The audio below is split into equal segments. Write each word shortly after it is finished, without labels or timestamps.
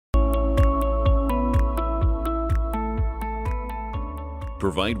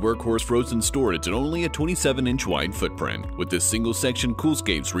provide workhorse frozen storage in only a 27-inch wide footprint with this single-section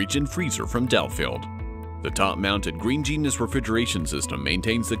Coolscapes reach-in freezer from Delfield. The top-mounted Green Genius refrigeration system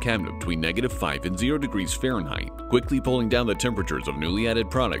maintains the cabinet between -5 and 0 degrees Fahrenheit, quickly pulling down the temperatures of newly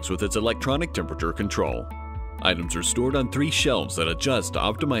added products with its electronic temperature control. Items are stored on 3 shelves that adjust to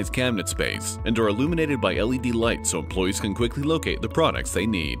optimize cabinet space and are illuminated by LED lights so employees can quickly locate the products they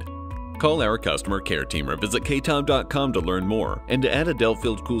need. Call our customer care team or visit KaTom.com to learn more and to add a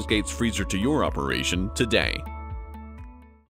Delfield Coolscapes freezer to your operation today.